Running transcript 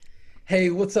Hey,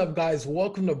 what's up, guys?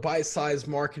 Welcome to Bite Size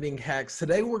Marketing Hacks.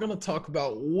 Today, we're going to talk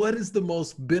about what is the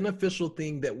most beneficial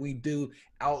thing that we do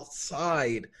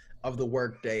outside of the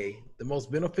workday. The most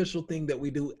beneficial thing that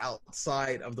we do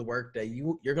outside of the workday.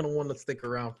 You're going to want to stick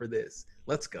around for this.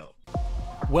 Let's go.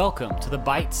 Welcome to the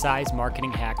Bite Size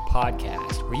Marketing Hack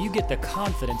Podcast, where you get the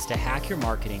confidence to hack your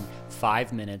marketing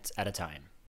 5 minutes at a time.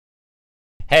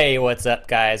 Hey, what's up,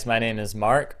 guys? My name is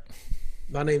Mark.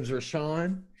 My name's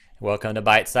Rashawn. Welcome to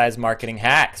Bite Size Marketing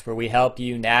Hacks, where we help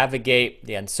you navigate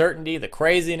the uncertainty, the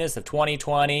craziness of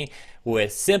 2020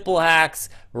 with simple hacks,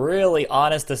 really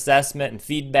honest assessment and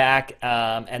feedback,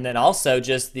 and then also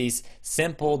just these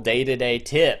simple day-to-day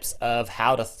tips of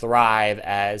how to thrive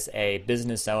as a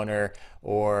business owner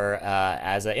or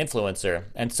as an influencer.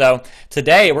 And so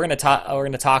today we're going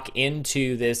to talk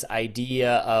into this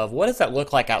idea of what does that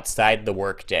look like outside the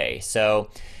workday. So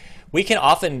we can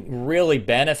often really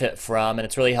benefit from, and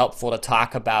it's really helpful to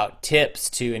talk about tips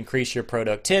to increase your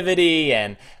productivity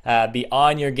and be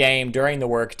on your game during the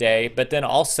workday. But then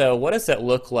also, what does it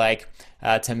look like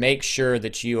to make sure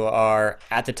that you are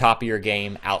at the top of your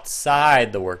game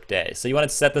outside the workday? So you want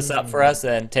to set this up for us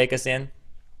and take us in?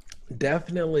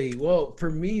 Definitely. Well, for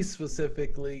me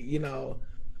specifically,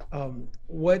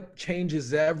 what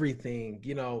changes everything,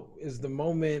 is the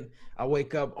moment I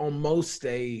wake up. On most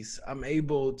days, I'm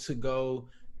able to go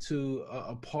to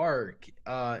a park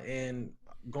and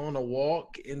go on a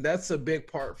walk. And that's a big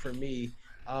part for me.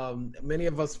 Many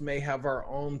of us may have our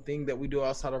own thing that we do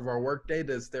outside of our workday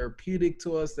that's therapeutic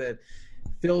to us, that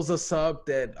fills us up,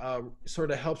 that sort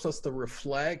of helps us to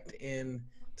reflect and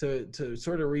to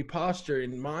sort of reposture.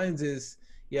 And mine's is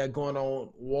going on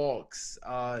walks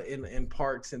in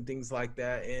parks and things like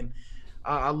that. And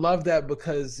I love that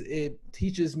because it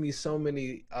teaches me so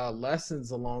many lessons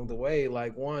along the way.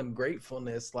 Like, one,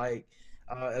 gratefulness. Like,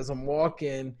 as I'm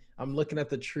walking, I'm looking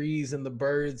at the trees and the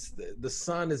birds. The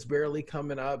sun is barely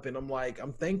coming up, and I'm like,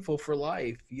 I'm thankful for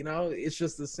life. It's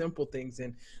just the simple things.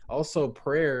 And also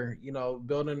prayer,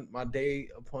 building my day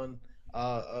upon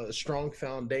a strong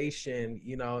foundation,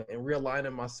 and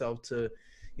realigning myself to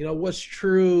what's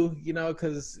true,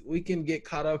 because we can get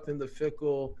caught up in the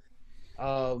fickle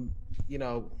you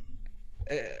know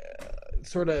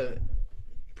sort of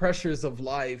pressures of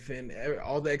life and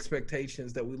all the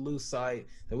expectations, that we lose sight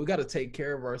that we got to take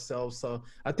care of ourselves. So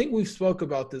I think we've spoke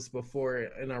about this before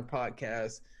in our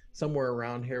podcast somewhere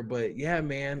around here, but yeah,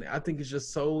 man, I think it's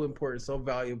just so important, so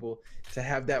valuable to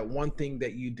have that one thing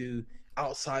that you do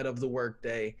outside of the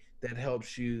workday that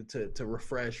helps you to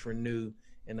refresh, renew,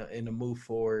 and to move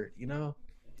forward, in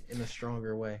a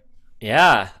stronger way.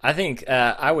 Yeah, I think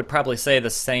I would probably say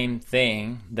the same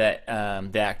thing, that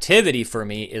the activity for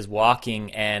me is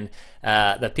walking, and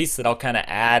the piece that I'll kind of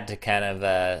add to kind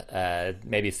of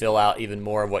maybe fill out even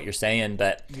more of what you're saying,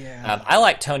 but Yeah. I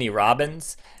like Tony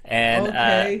Robbins, and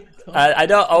Okay. I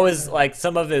don't always like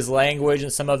some of his language,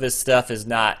 and some of his stuff is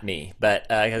not me, but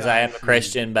because I am a Got you.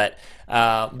 Christian, but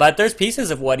there's pieces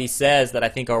of what he says that I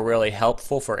think are really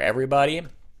helpful for everybody.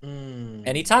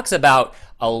 And he Mm. talks about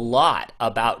a lot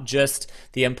about just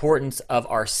the importance of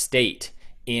our state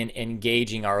in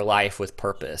engaging our life with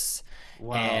purpose.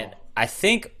 And Wow. I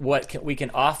think we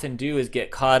can often do is get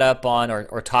caught up on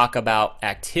or talk about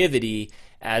activity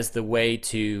as the way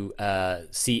to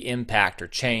see impact or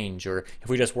change, or if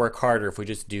we just work harder, if we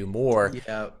just do more.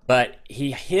 Yeah. But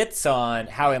he hits on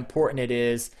how important it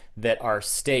is that our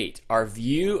state, our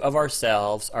view of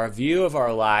ourselves, our view of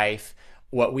our life,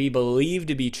 what we believe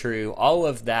to be true, all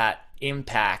of that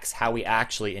impacts how we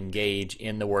actually engage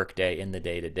in the workday, in the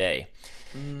day-to-day.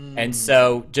 And Mm.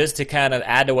 so just to kind of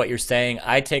add to what you're saying,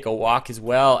 I take a walk as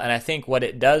well, and I think what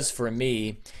it does for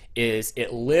me is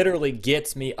it literally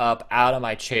gets me up out of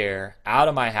my chair, out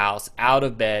of my house, out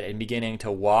of bed, and beginning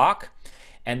to walk.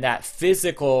 And that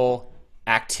physical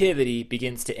activity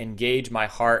begins to engage my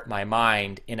heart, my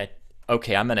mind in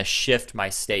okay, I'm going to shift my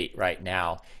state right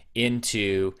now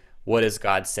into what does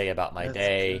God say about my That's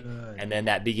day? good. And then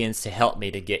that begins to help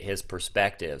me to get his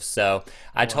perspective. So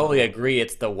I totally Wow. agree.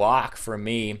 It's the walk for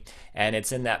me. And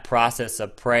it's in that process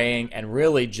of praying and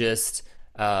really just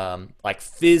like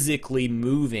physically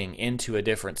moving into a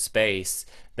different space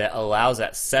that allows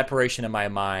that separation of my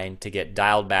mind to get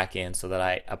dialed back in so that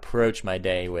I approach my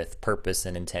day with purpose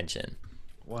and intention.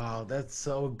 Wow, that's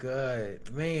so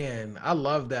good. Man, I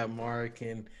love that, Mark.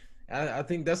 And I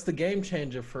think that's the game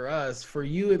changer for us. For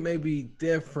you, it may be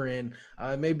different.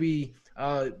 Maybe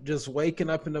just waking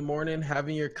up in the morning,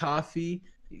 having your coffee,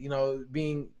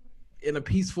 being in a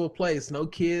peaceful place, no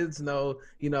kids, no,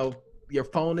 your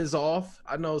phone is off.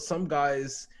 I know some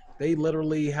guys, they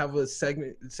literally have a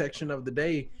section of the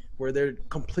day where they're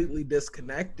completely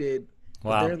disconnected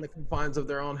but they're Wow. in the confines of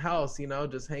their own house,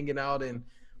 just hanging out.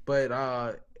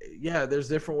 But yeah, there's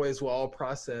different ways we'll all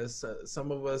process.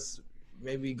 Some of us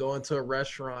maybe go into a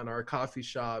restaurant or a coffee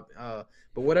shop,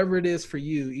 but whatever it is for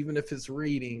you, even if it's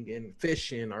reading and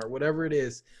fishing or whatever it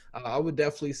is, I would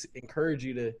definitely encourage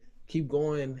you to keep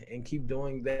going and keep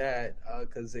doing that,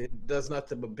 because it does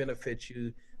nothing but benefit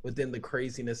you within the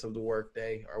craziness of the work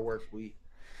day or work week.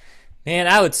 Man,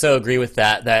 I would so agree with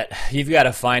that, that you've got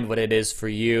to find what it is for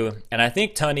you. And I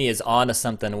think Tony is on to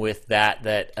something with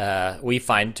that, we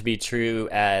find to be true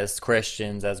as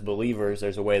Christians, as believers.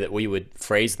 There's a way that we would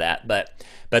phrase that.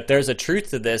 But there's a truth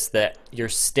to this, that your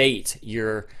state,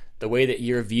 the way that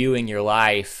you're viewing your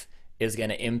life is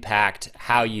going to impact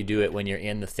how you do it when you're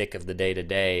in the thick of the day to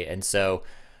day. And so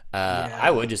I Yeah.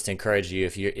 would just encourage you,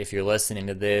 if you're listening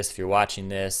to this, if you're watching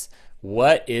this,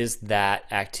 what is that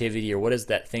activity or what is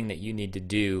that thing that you need to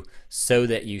do so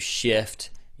that you shift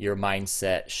your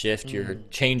mindset,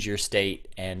 change your state,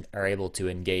 and are able to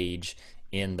engage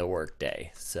in the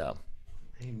workday? So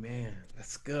Amen.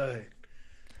 That's good.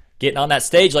 getting on that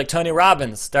stage like Tony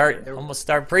Robbins, start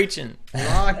preaching.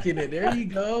 Rocking it. There you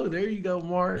go. There you go,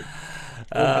 Mark.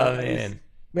 Well, Oh guys, man.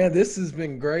 man, this has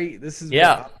been great. This has been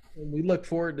Yeah, awesome. We look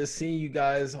forward to seeing you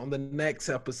guys on the next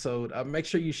episode. Make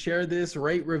sure you share this,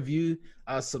 rate, review,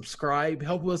 subscribe.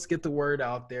 Help us get the word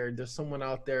out there. There's someone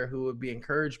out there who would be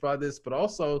encouraged by this, but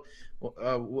also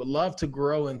would love to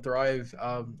grow and thrive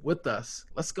with us.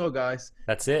 Let's go, guys.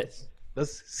 that's it.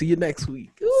 Let's see you next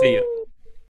week. See you. Woo!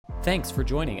 Thanks for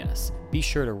joining us. Be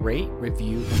sure to rate,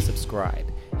 review, and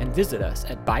subscribe. And visit us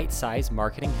at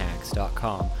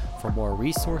bitesizemarketinghacks.com for more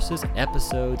resources and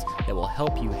episodes that will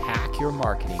help you hack your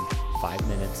marketing 5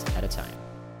 minutes at a time.